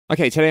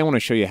Okay, today I want to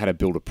show you how to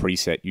build a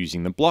preset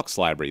using the blocks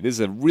library. This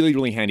is a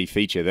really handy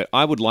feature that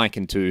I would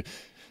liken to,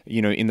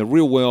 in the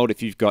real world,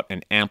 if you've got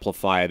an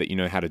amplifier that you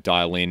know how to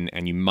dial in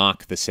and you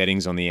mark the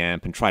settings on the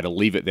amp and try to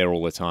leave it there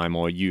all the time,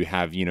 or you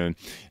have, an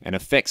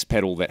effects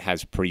pedal that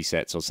has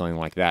presets or something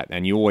like that,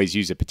 and you always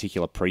use a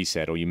particular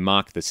preset, or you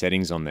mark the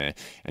settings on there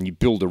and you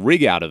build a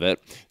rig out of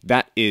it,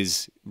 that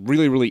is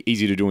really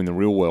easy to do in the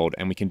real world,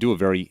 and we can do a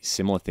very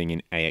similar thing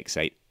in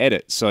AX8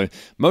 Edit. So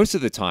most of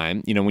the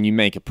time, when you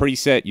make a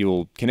preset,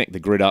 you'll connect the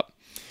grid up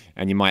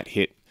and you might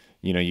hit,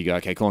 you go,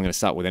 okay, cool, I'm going to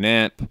start with an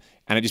amp,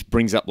 and it just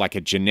brings up like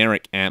a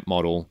generic amp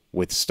model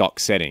with stock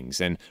settings.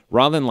 And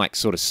rather than like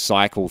sort of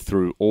cycle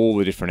through all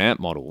the different amp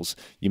models,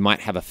 you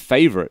might have a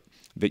favorite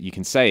that you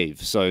can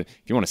save. So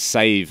if you want to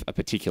save a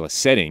particular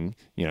setting,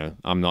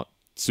 I'm not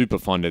super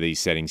fond of these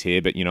settings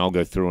here, but I'll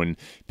go through and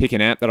pick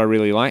an amp that I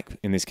really like,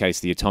 in this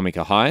case the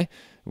Atomica High,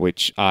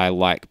 which I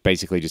like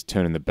basically just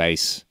turning the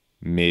bass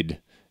mid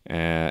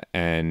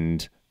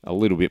and a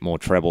little bit more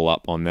treble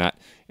up on that,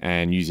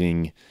 and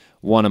using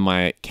one of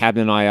my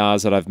cabinet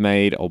IRs that I've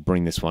made, I'll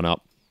bring this one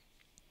up.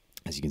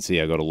 As you can see,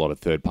 I've got a lot of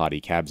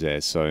third-party cabs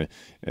there. So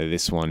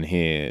this one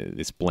here,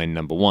 this blend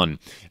number 1.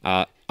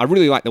 I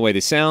really like the way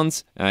this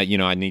sounds. I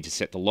need to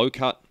set the low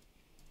cut,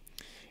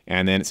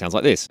 and then it sounds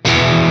like this.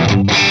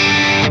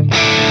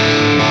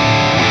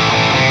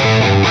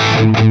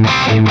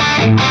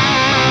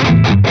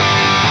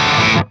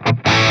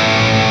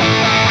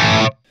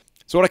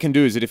 So what I can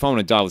do is that if I want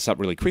to dial this up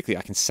really quickly,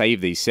 I can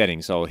save these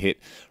settings. So I'll hit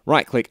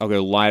right click, I'll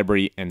go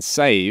library and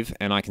save,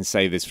 and I can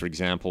save this, for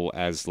example,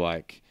 as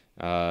like,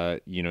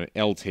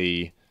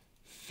 LT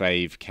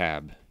fave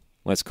cab.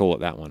 Let's call it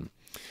that one.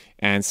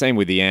 And same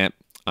with the amp,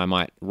 I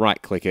might right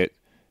click it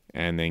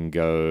and then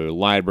go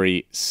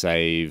library,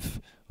 save,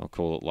 I'll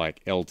call it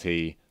like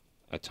LT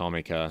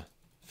Atomica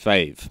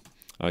fave.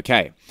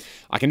 Okay,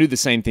 I can do the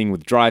same thing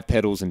with drive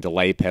pedals and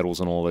delay pedals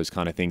and all those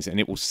kind of things,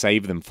 and it will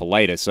save them for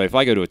later. So if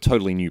I go to a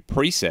totally new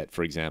preset,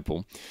 for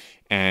example,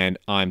 and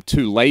I'm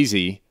too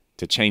lazy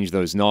to change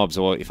those knobs,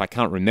 or if I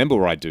can't remember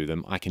where I do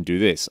them, I can do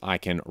this. I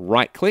can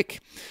right click,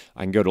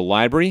 I can go to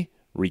library,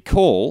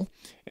 recall,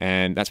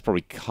 and that's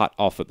probably cut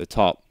off at the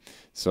top,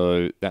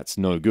 so that's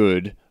no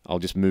good. I'll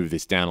just move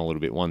this down a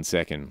little bit, 1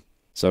 second.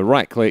 So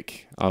right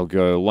click, I'll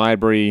go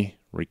library,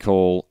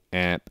 recall,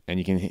 amp, and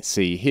you can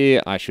see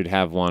here I should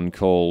have one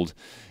called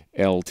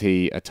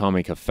LT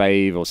Atomica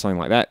Fave or something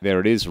like that. There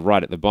it is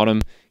right at the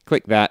bottom.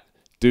 Click that,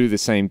 do the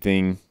same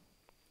thing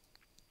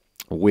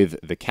with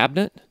the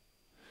cabinet,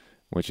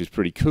 which is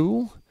pretty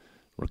cool.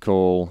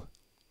 Recall,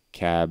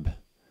 cab,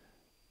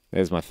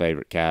 there's my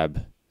favorite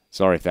cab.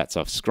 Sorry if that's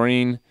off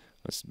screen.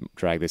 Let's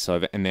drag this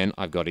over, and then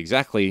I've got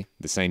exactly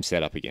the same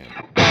setup again.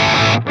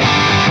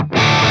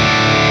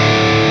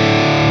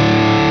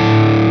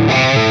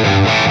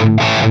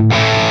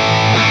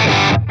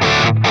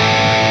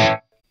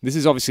 This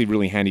is obviously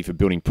really handy for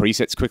building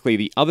presets quickly.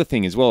 The other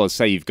thing as well is,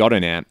 say you've got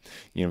an amp,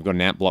 I've got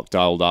an amp block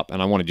dialed up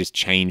and I want to just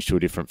change to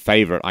a different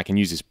favorite. I can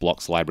use this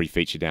blocks library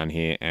feature down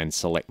here and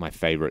select my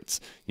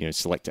favorites,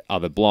 select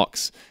other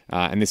blocks,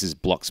 and this is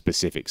block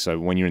specific. So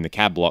when you're in the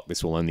cab block,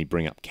 this will only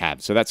bring up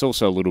cab. So that's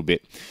also a little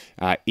bit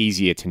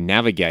easier to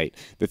navigate.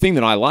 The thing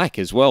that I like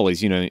as well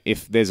is,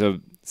 if there's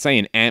say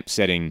an amp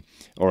setting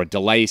or a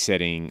delay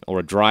setting or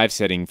a drive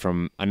setting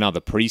from another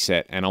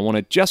preset, and I want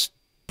to just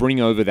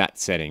bring over that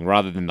setting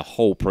rather than the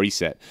whole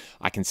preset,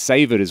 I can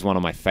save it as one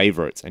of my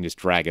favorites and just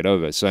drag it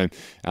over. So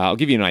I'll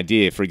give you an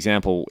idea. For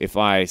example, if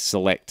I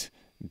select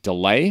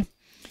delay,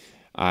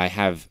 I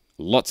have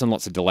lots and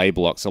lots of delay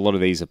blocks. A lot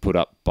of these are put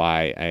up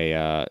by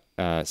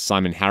a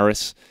Simon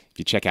Harris. If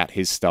you check out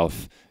his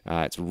stuff,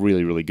 it's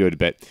really good.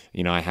 But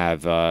I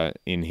have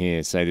in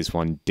here, say this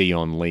one,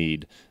 Dion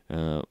lead,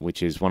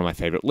 which is one of my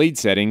favorite lead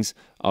settings.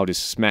 I'll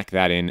just smack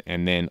that in,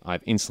 and then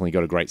I've instantly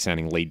got a great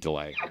sounding lead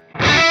delay.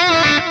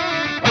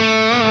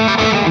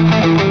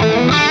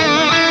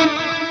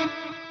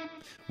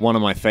 One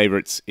of my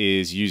favorites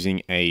is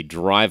using a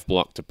drive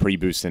block to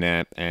pre-boost an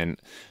amp, and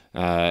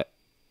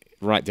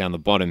right down the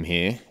bottom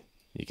here,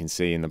 you can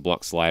see in the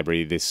blocks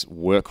library this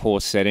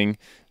workhorse setting.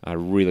 I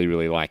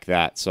really like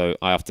that. So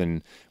I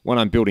often, when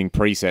I'm building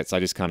presets, I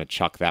just kind of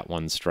chuck that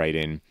one straight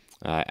in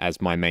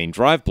as my main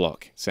drive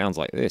block. Sounds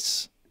like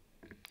this.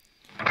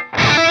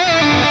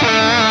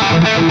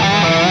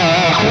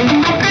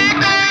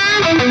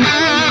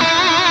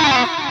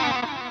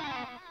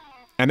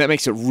 And that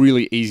makes it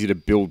really easy to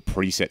build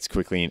presets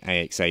quickly in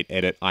AX8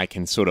 Edit. I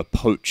can sort of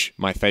poach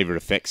my favorite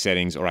effect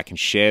settings, or I can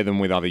share them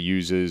with other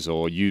users,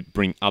 or you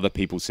bring other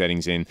people's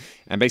settings in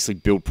and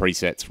basically build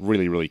presets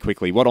really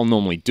quickly. What I'll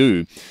normally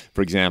do,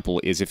 for example,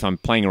 is if I'm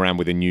playing around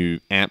with a new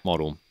amp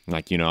model,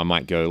 like, I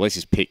might go, let's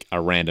just pick a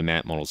random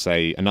amp model,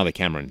 say another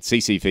Cameron,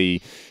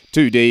 CCV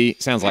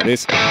 2D, sounds like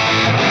this.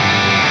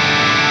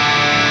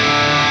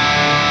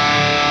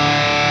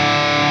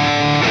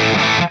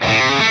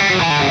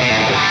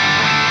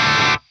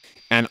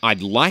 And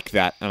I'd like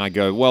that, and I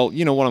go, well,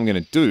 you know what I'm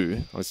going to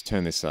do? Let's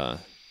turn this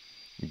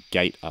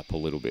gate up a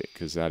little bit,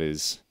 because that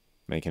is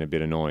making a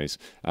bit of noise.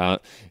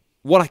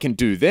 what I can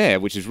do there,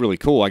 which is really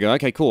cool, I go,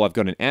 okay, cool, I've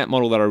got an amp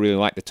model that I really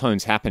like, the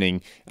tone's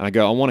happening, and I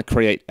go, I want to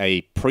create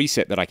a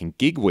preset that I can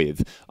gig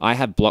with. I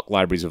have block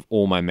libraries of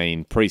all my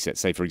main presets.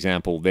 Say, for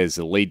example, there's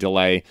the lead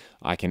delay.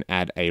 I can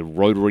add a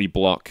rotary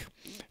block,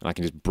 and I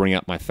can just bring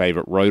up my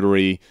favorite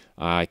rotary.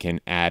 I can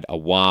add a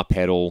wah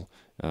pedal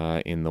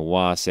in the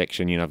wah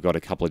section. You know, I've got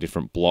a couple of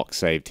different blocks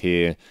saved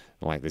here,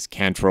 like this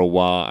Cantrell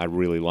wah I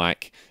really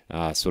like.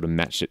 Sort of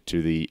matched it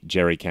to the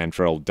Jerry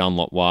Cantrell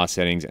Dunlop wah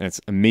settings, and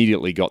it's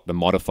immediately got the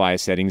modifier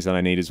settings that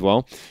I need as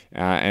well.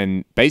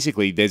 And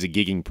basically, there's a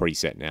gigging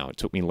preset now. It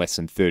took me less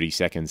than 30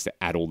 seconds to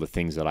add all the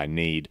things that I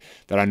need,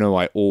 that I know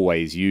I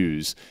always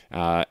use,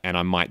 and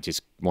I might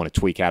just want to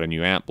tweak out a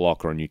new amp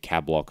block or a new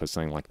cab block or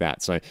something like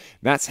that. So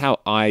that's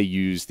how I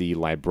use the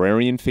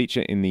librarian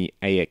feature in the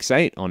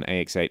AX8 on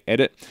AX8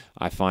 Edit.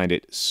 I find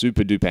it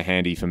super duper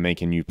handy for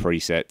making new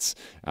presets,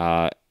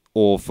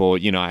 or for,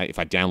 you know, if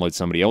I download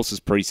somebody else's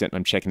preset and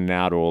I'm checking it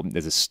out, or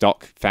there's a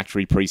stock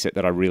factory preset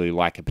that I really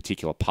like a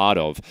particular part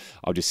of,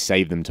 I'll just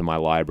save them to my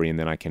library and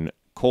then I can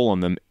call on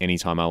them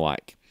anytime I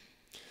like.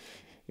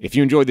 If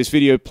you enjoyed this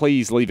video,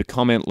 please leave a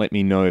comment, let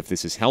me know if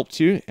this has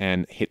helped you,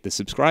 and hit the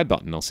subscribe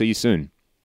button. I'll see you soon.